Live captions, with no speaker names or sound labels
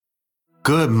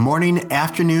Good morning,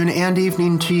 afternoon, and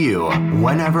evening to you.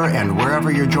 Whenever and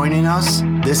wherever you're joining us,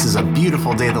 this is a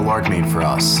beautiful day the Lord made for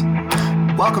us.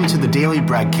 Welcome to the Daily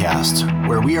BreadCast,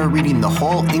 where we are reading the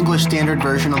whole English Standard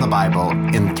Version of the Bible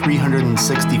in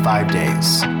 365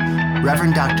 days.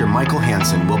 Reverend Dr. Michael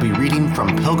Hansen will be reading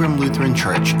from Pilgrim Lutheran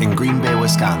Church in Green Bay,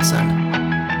 Wisconsin.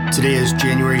 Today is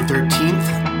January 13th,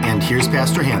 and here's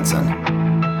Pastor Hansen.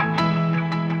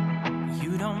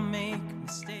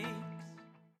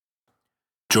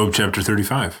 Job chapter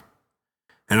 35.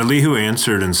 And Elihu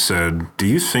answered and said, Do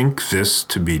you think this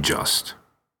to be just?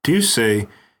 Do you say,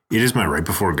 It is my right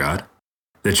before God?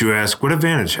 That you ask, What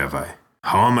advantage have I?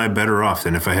 How am I better off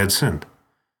than if I had sinned?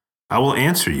 I will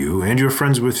answer you and your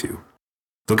friends with you.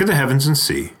 Look at the heavens and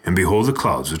see, and behold the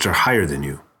clouds which are higher than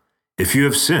you. If you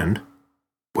have sinned,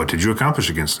 what did you accomplish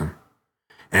against him?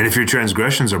 And if your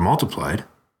transgressions are multiplied,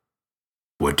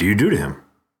 what do you do to him?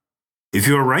 If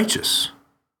you are righteous,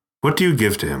 what do you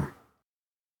give to him?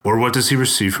 Or what does he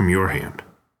receive from your hand?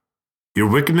 Your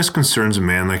wickedness concerns a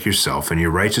man like yourself, and your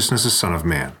righteousness a son of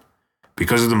man.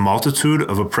 Because of the multitude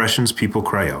of oppressions people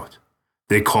cry out.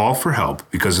 They call for help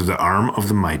because of the arm of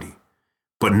the mighty.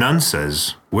 But none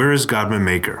says, Where is God my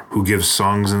maker, who gives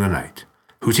songs in the night,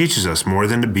 who teaches us more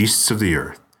than the beasts of the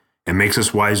earth, and makes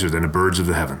us wiser than the birds of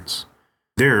the heavens?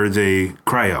 There they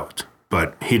cry out,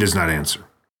 but he does not answer,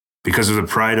 because of the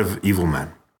pride of evil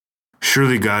men.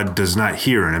 Surely God does not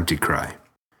hear an empty cry,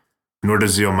 nor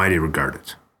does the Almighty regard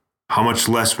it. How much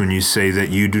less when you say that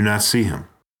you do not see him,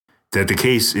 that the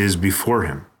case is before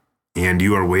him, and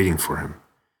you are waiting for him.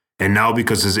 And now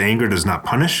because his anger does not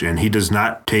punish, and he does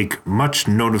not take much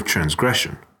note of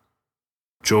transgression,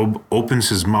 Job opens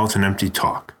his mouth in empty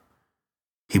talk.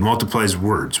 He multiplies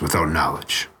words without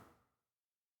knowledge.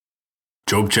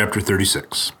 Job chapter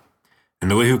 36.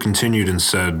 And Elihu continued and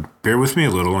said, Bear with me a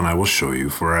little, and I will show you,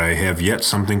 for I have yet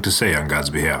something to say on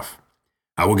God's behalf.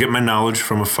 I will get my knowledge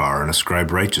from afar and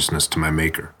ascribe righteousness to my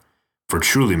Maker. For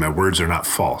truly my words are not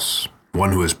false.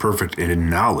 One who is perfect in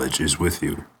knowledge is with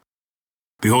you.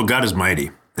 Behold, God is mighty,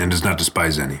 and does not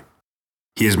despise any.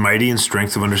 He is mighty in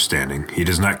strength of understanding. He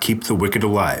does not keep the wicked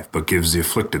alive, but gives the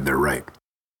afflicted their right.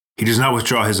 He does not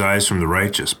withdraw his eyes from the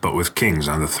righteous, but with kings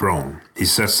on the throne. He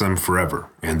sets them forever,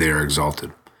 and they are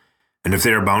exalted. And if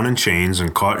they are bound in chains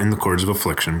and caught in the cords of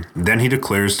affliction, then he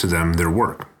declares to them their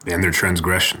work and their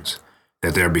transgressions,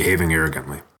 that they are behaving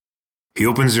arrogantly. He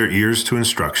opens their ears to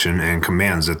instruction and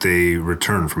commands that they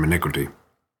return from iniquity.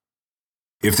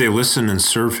 If they listen and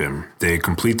serve him, they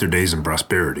complete their days in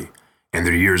prosperity, and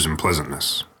their years in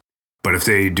pleasantness. But if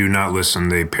they do not listen,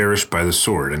 they perish by the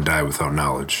sword and die without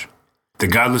knowledge. The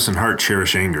godless in heart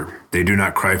cherish anger. They do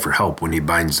not cry for help when he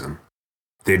binds them.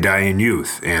 They die in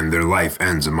youth, and their life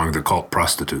ends among the cult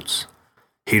prostitutes.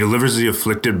 He delivers the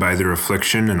afflicted by their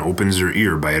affliction and opens their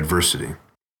ear by adversity.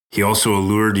 He also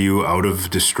allured you out of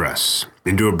distress,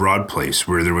 into a broad place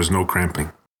where there was no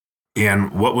cramping.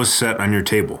 And what was set on your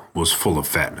table was full of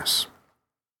fatness.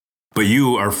 But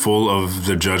you are full of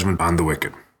the judgment on the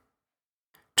wicked.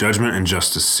 Judgment and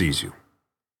justice seize you.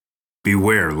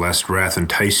 Beware lest wrath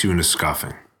entice you into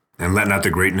scoffing, and let not the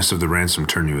greatness of the ransom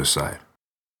turn you aside.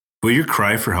 Will your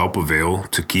cry for help avail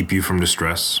to keep you from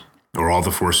distress, or all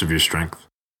the force of your strength?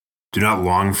 Do not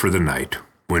long for the night,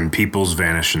 when peoples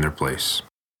vanish in their place.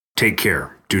 Take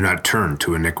care, do not turn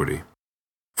to iniquity.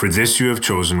 For this you have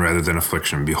chosen rather than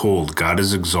affliction. Behold, God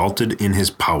is exalted in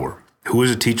his power. Who is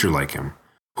a teacher like him?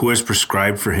 Who has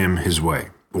prescribed for him his way?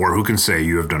 Or who can say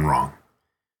you have done wrong?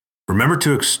 Remember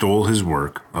to extol his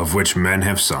work, of which men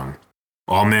have sung.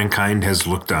 All mankind has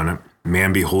looked on it,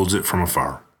 man beholds it from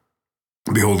afar.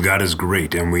 Behold, God is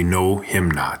great, and we know him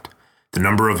not. The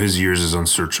number of his years is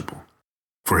unsearchable.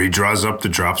 For he draws up the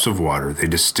drops of water, they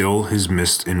distill his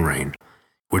mist in rain,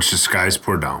 which the skies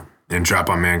pour down, and drop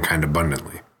on mankind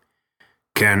abundantly.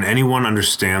 Can anyone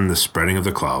understand the spreading of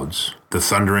the clouds, the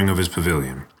thundering of his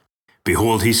pavilion?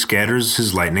 Behold, he scatters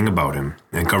his lightning about him,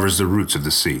 and covers the roots of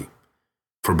the sea.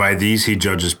 For by these he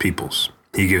judges peoples.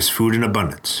 He gives food in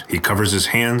abundance. He covers his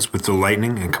hands with the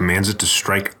lightning, and commands it to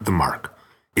strike the mark.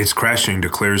 Its crashing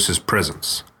declares his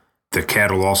presence. The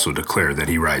cattle also declare that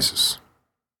he rises.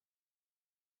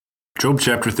 Job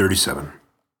chapter 37.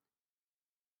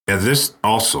 At this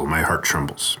also my heart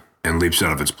trembles, and leaps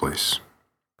out of its place.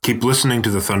 Keep listening to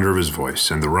the thunder of his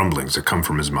voice, and the rumblings that come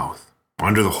from his mouth.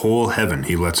 Under the whole heaven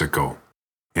he lets it go,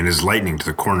 and his lightning to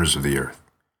the corners of the earth.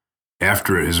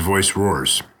 After it his voice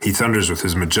roars. He thunders with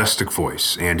his majestic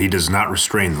voice, and he does not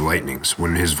restrain the lightnings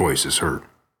when his voice is heard.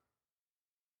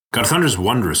 God thunders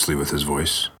wondrously with his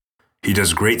voice. He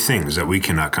does great things that we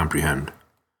cannot comprehend.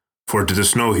 For to the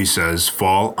snow he says,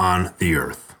 Fall on the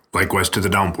earth. Likewise to the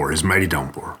downpour, his mighty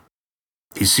downpour.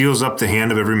 He seals up the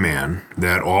hand of every man,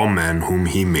 that all men whom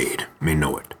he made may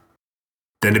know it.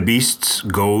 Then the beasts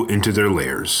go into their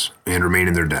lairs and remain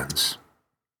in their dens.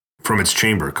 From its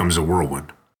chamber comes a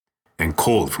whirlwind, and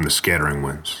cold from the scattering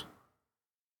winds.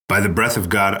 By the breath of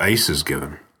God ice is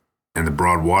given, and the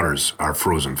broad waters are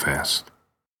frozen fast.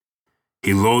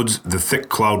 He loads the thick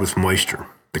cloud with moisture.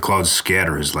 The clouds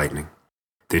scatter his lightning.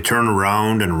 They turn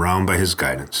around and around by his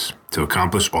guidance, to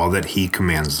accomplish all that he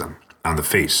commands them on the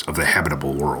face of the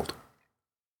habitable world.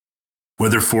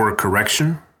 Whether for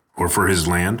correction, or for his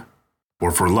land,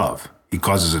 or for love, he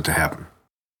causes it to happen.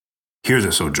 Hear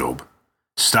this, O Job.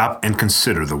 Stop and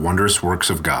consider the wondrous works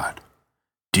of God.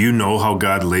 Do you know how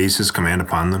God lays his command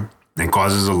upon them, and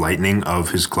causes the lightning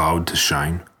of his cloud to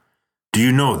shine? Do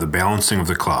you know the balancing of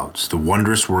the clouds, the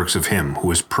wondrous works of him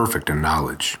who is perfect in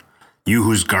knowledge? You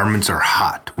whose garments are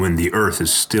hot when the earth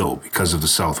is still because of the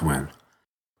south wind.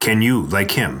 Can you,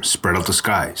 like him, spread out the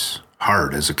skies,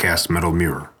 hard as a cast metal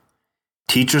mirror?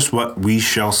 Teach us what we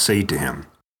shall say to him.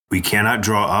 We cannot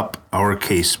draw up our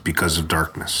case because of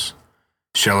darkness.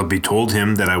 Shall it be told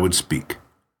him that I would speak?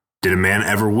 Did a man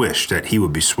ever wish that he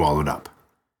would be swallowed up?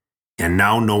 And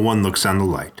now no one looks on the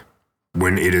light,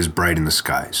 when it is bright in the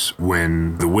skies,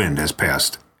 when the wind has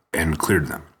passed and cleared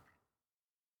them.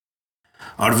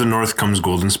 Out of the north comes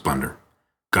golden splendor.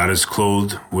 God is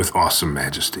clothed with awesome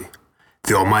majesty.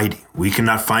 The Almighty, we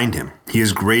cannot find him. He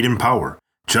is great in power.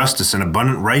 Justice and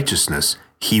abundant righteousness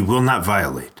he will not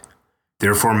violate.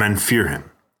 Therefore men fear him.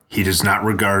 He does not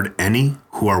regard any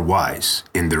who are wise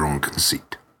in their own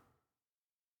conceit.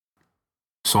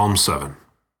 Psalm 7.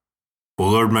 O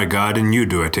Lord my God, in you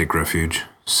do I take refuge.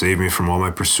 Save me from all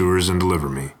my pursuers and deliver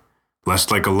me,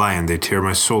 lest like a lion they tear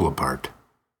my soul apart,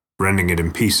 rending it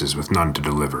in pieces with none to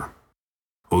deliver.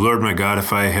 O Lord my God,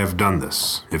 if I have done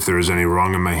this, if there is any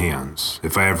wrong in my hands,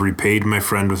 if I have repaid my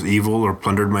friend with evil or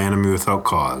plundered my enemy without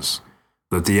cause,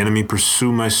 let the enemy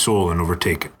pursue my soul and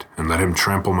overtake it, and let him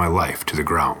trample my life to the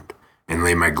ground, and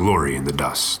lay my glory in the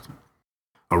dust.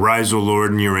 Arise, O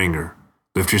Lord, in your anger.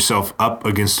 Lift yourself up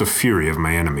against the fury of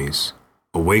my enemies.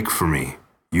 Awake for me.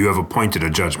 You have appointed a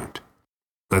judgment.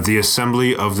 Let the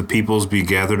assembly of the peoples be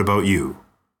gathered about you.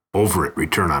 Over it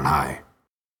return on high.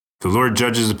 The Lord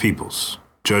judges the peoples.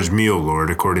 Judge me, O Lord,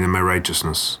 according to my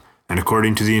righteousness, and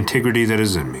according to the integrity that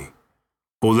is in me.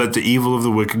 O let the evil of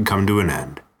the wicked come to an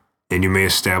end, and you may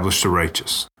establish the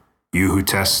righteous, you who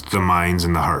test the minds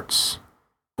and the hearts.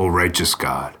 O righteous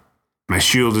God, my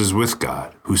shield is with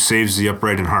God, who saves the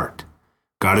upright in heart.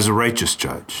 God is a righteous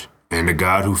judge, and a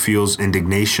God who feels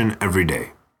indignation every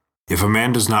day. If a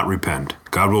man does not repent,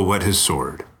 God will whet his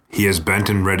sword. He has bent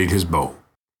and readied his bow.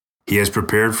 He has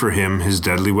prepared for him his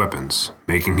deadly weapons,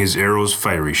 making his arrows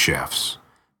fiery shafts.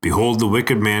 Behold, the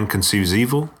wicked man conceives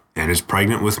evil, and is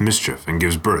pregnant with mischief, and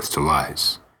gives birth to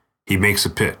lies. He makes a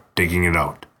pit, digging it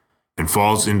out, and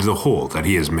falls into the hole that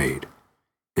he has made.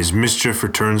 His mischief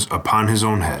returns upon his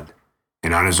own head,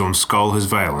 and on his own skull his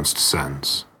violence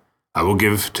descends. I will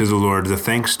give to the Lord the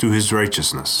thanks to his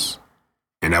righteousness,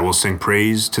 and I will sing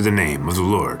praise to the name of the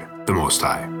Lord, the Most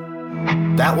High.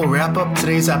 That will wrap up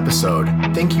today's episode.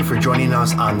 Thank you for joining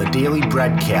us on the Daily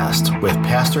BreadCast with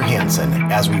Pastor Hansen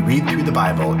as we read through the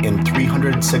Bible in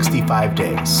 365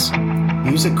 days.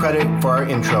 Music credit for our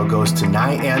intro goes to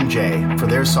Nye and Jay for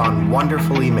their song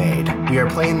Wonderfully Made. We are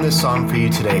playing this song for you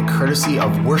today courtesy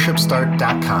of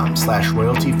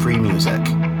worshipstart.com/royalty-free music.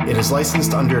 It is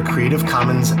licensed under a Creative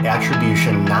Commons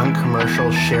Attribution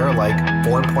Non-Commercial Share-alike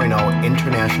 4.0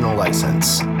 International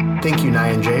License. Thank you, Nye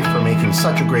and Jay, for making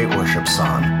such a great worship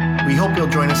song. We hope you'll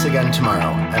join us again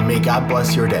tomorrow, and may God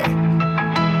bless your day.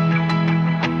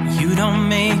 You don't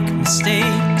make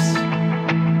mistakes.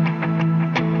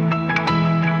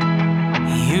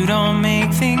 You don't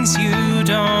make things you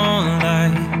don't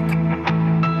like.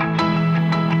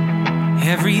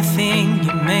 Everything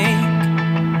you make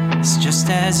is just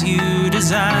as you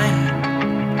designed.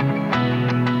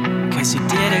 'Cause you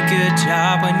did a good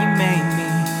job when you made me.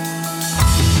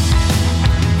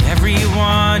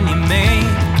 Everyone you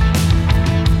made,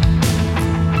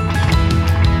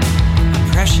 a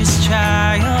precious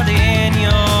child in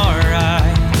your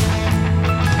eye.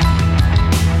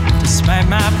 Despite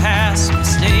my past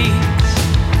mistakes,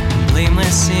 I'm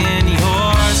blameless in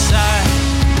your sight.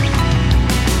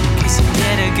 'Cause you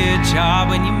did a good job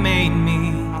when you made me.